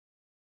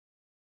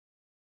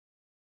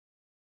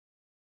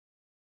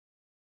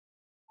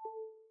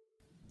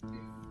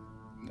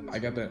I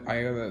got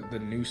the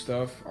new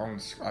stuff.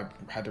 I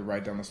had to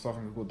write down the stuff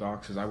in Google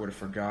Docs because I would have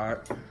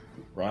forgot.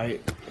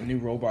 Right, the new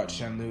robot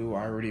Shenlu.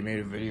 I already made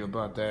a video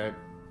about that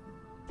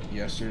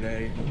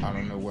yesterday. I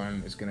don't know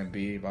when it's gonna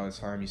be by the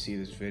time you see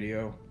this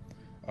video.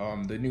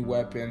 The new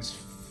weapons,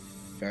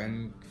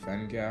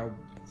 Fengbo.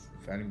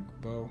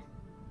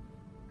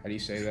 How do you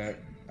say that?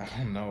 I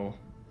don't know.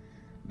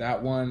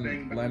 That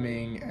one,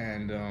 Lemming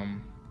and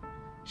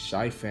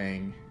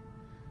Shifang.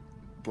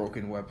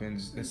 Broken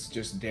weapons. It's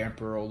just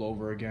damper all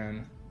over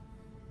again.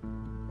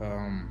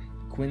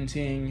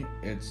 Quinting,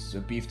 it's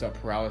a beefed up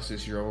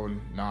paralysis drone.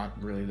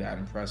 Not really that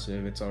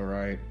impressive. It's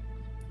alright.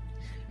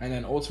 And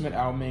then Ultimate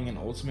Alming and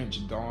Ultimate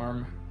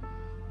Jadarm.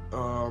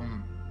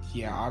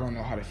 Yeah, I don't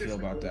know how to feel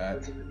about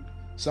that.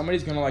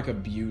 Somebody's gonna like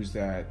abuse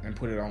that and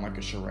put it on like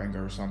a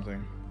Sharenga or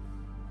something.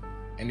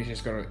 And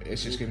it's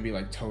just gonna be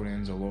like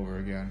Tonins all over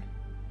again.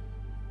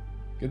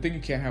 Good thing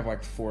you can't have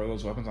like 4 of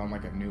those weapons on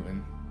like a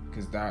Newton.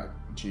 Because that,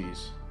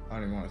 jeez, I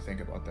don't even want to think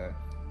about that.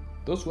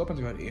 Those weapons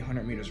got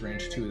 800 meters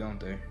range too, don't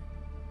they?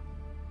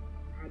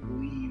 I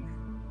believe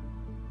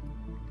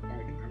I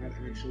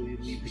actually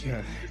leave the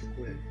Yeah.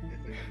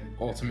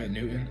 Ultimate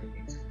Newton.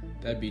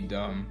 That'd be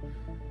dumb.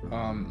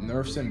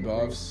 Nerfs and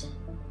buffs.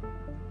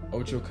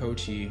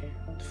 Ochokochi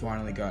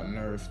finally got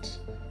nerfed.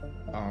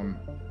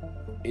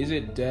 Is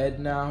it dead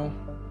now?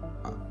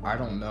 I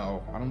don't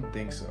know. I don't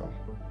think so.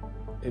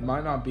 It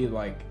might not be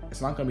like,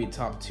 it's not gonna be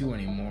top 2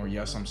 anymore.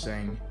 Yes, I'm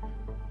saying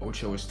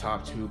Ocho is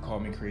top 2. Call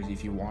me crazy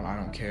if you want. I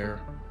don't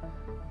care.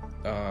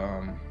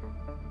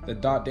 The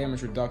dot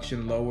damage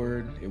reduction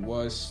lowered. It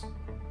was,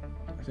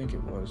 I think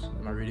it was,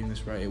 am I reading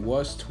this right? It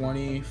was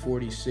 20,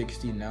 40,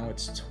 60. Now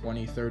it's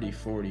 20, 30,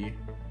 40.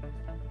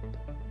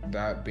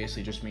 That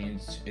basically just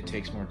means it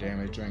takes more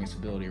damage during its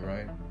ability,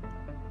 right?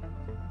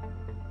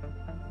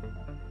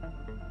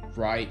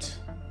 Right.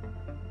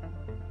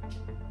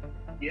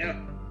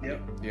 Yeah.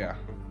 Yep. Yeah.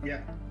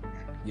 Yeah.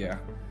 Yeah.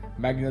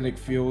 Magnetic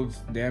field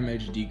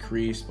damage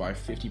decreased by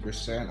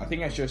 50%. I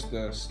think that's just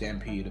the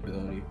Stampede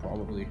ability,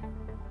 probably.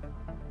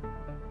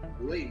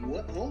 Wait,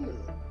 what? Hold on.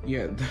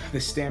 Yeah, the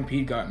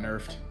Stampede got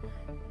nerfed.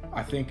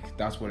 I think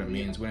that's what it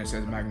means when it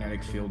says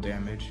magnetic field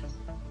damage.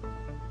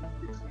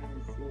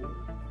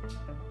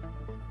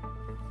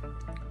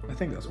 I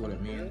think that's what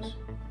it means.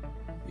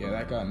 Yeah,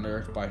 that got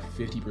nerfed by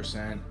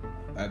 50%.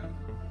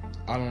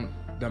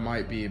 That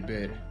might be a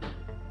bit.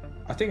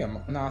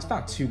 No, it's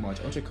not too much.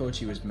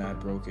 Ochokochi was mad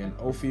broken.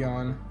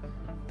 Ophion,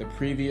 the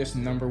previous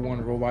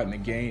 #1 robot in the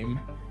game,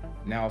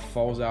 now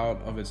falls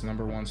out of its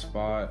 #1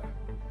 spot.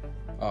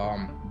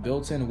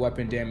 Built-in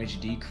weapon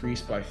damage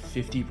decreased by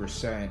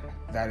 50%.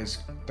 That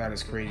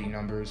is crazy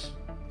numbers.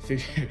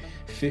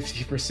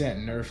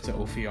 50% nerf to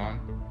Ophion.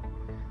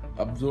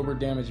 Absorber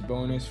damage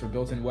bonus for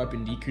built-in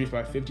weapon decreased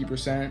by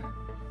 50%.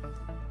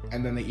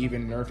 And then they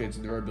even nerfed its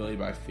durability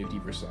by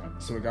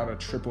 50%. So it got a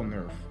triple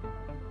nerf.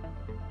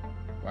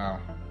 Wow.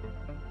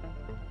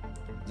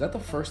 Is that the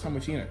first time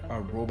we've seen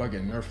a robot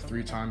get nerfed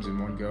 3 times in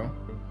one go?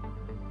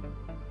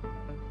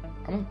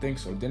 I don't think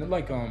so. Didn't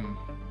like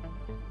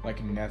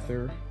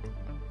Nether?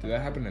 Did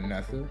that happen to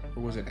Nether?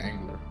 Or was it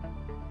Angler?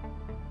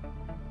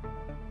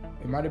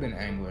 It might have been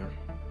Angler.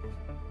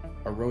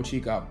 Orochi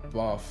got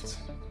buffed.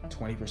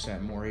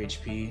 20% more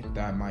HP.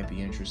 That might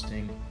be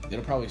interesting.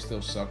 It'll probably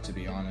still suck, to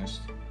be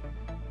honest.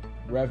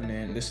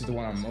 Revenant. This is the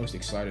one I'm most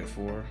excited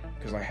for.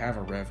 Because I have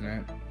a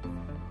Revenant.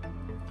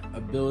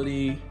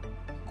 Ability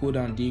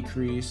cooldown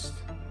decreased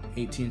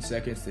 18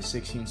 seconds to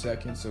 16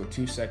 seconds, so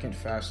 2-second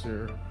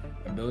faster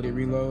ability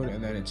reload,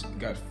 and then it's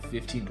got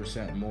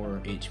 15%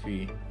 more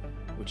HP,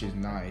 which is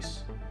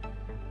nice.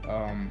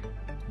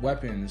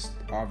 Weapons,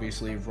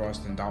 obviously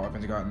Rust and dot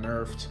weapons got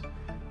nerfed.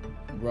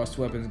 Rust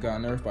weapons got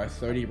nerfed by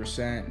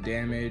 30%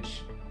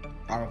 damage.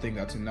 I don't think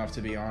that's enough,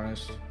 to be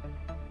honest.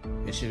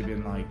 It should have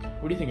been like,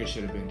 what do you think it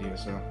should have been,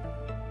 DSO?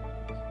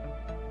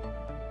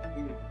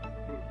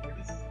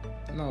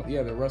 No,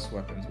 yeah, the Rust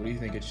weapons. What do you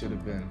think it should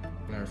have been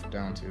nerfed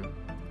down to?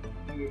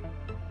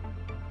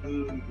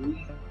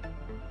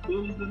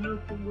 What was the nerf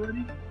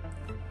already?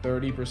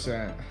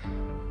 30%.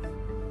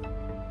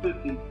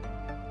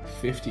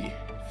 50.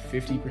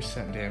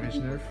 50% damage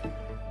nerf?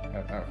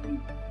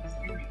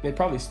 They'd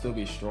probably still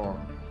be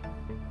strong.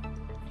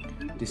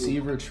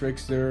 Deceiver,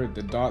 Trickster,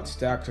 the dot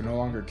stacks are no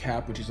longer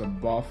capped, which is a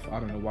buff. I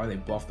don't know why they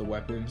buffed the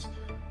weapons.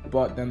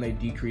 But then they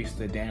decreased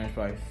the damage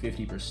by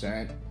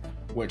 50%.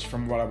 Which,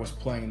 from what I was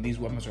playing, these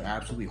weapons are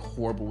absolutely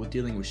horrible with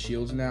dealing with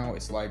shields now.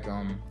 It's like,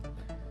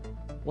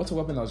 what's a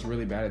weapon that was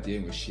really bad at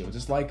dealing with shields?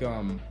 It's like,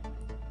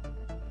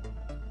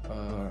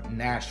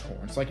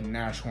 Nashorn. It's like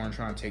Nashorn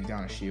trying to take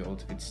down a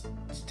shield. It's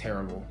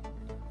terrible.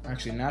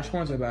 Actually,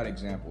 Nashorn's a bad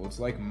example. It's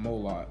like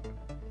Molot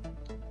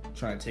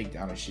trying to take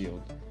down a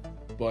shield.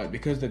 But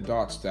because the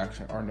dot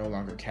stacks are no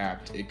longer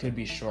capped, it could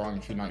be strong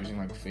if you're not using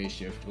like phase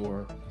shift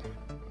or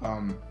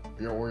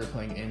you're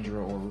playing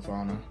Indra or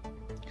Ravana.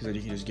 Because then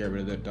you can just get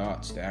rid of the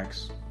dot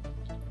stacks.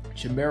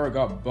 Chimera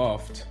got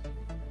buffed.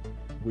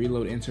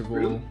 Reload interval.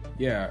 Really?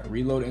 Yeah,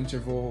 reload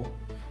interval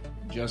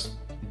just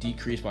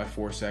decreased by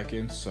 4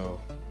 seconds, so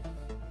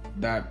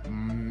that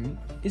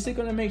is it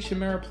gonna make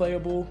Chimera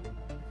playable?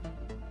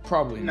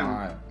 Probably No.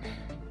 not.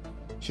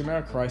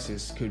 Chimera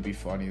Crisis could be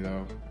funny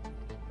though.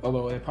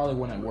 Although it probably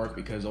wouldn't work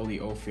because all the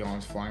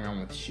Ophions flying around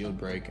with Shield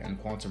Break and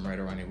Quantum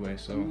Raider anyway,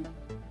 so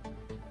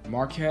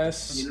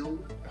Marquez, You know,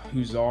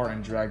 Hussar,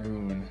 and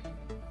Dragoon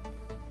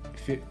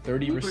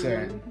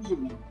 30%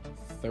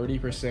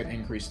 30%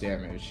 increased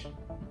damage.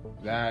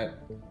 That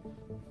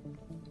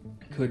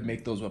could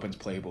make those weapons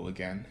playable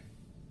again.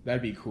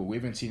 That'd be cool. We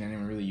haven't seen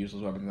anyone really use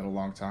those weapons in a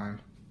long time.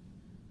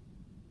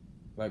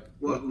 Like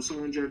what?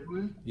 Hussar and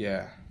Dragoon?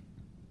 yeah.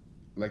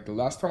 Like the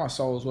last time I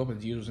saw those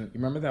weapons used was you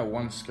remember that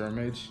one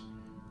skirmish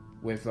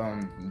with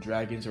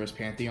dragons versus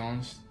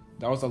pantheons?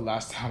 That was the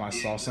last time I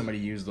saw somebody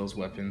use those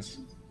weapons.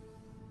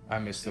 I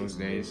miss those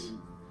days.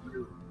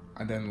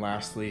 And then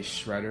lastly,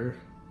 Shredder.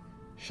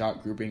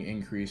 Shot grouping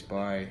increased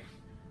by,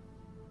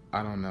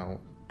 I don't know,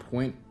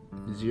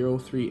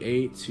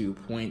 0.038 to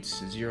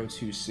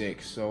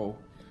 0.026. So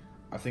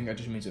I think that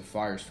just means it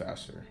fires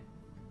faster.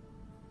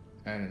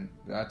 And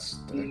that's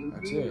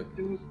it.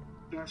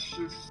 That's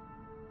just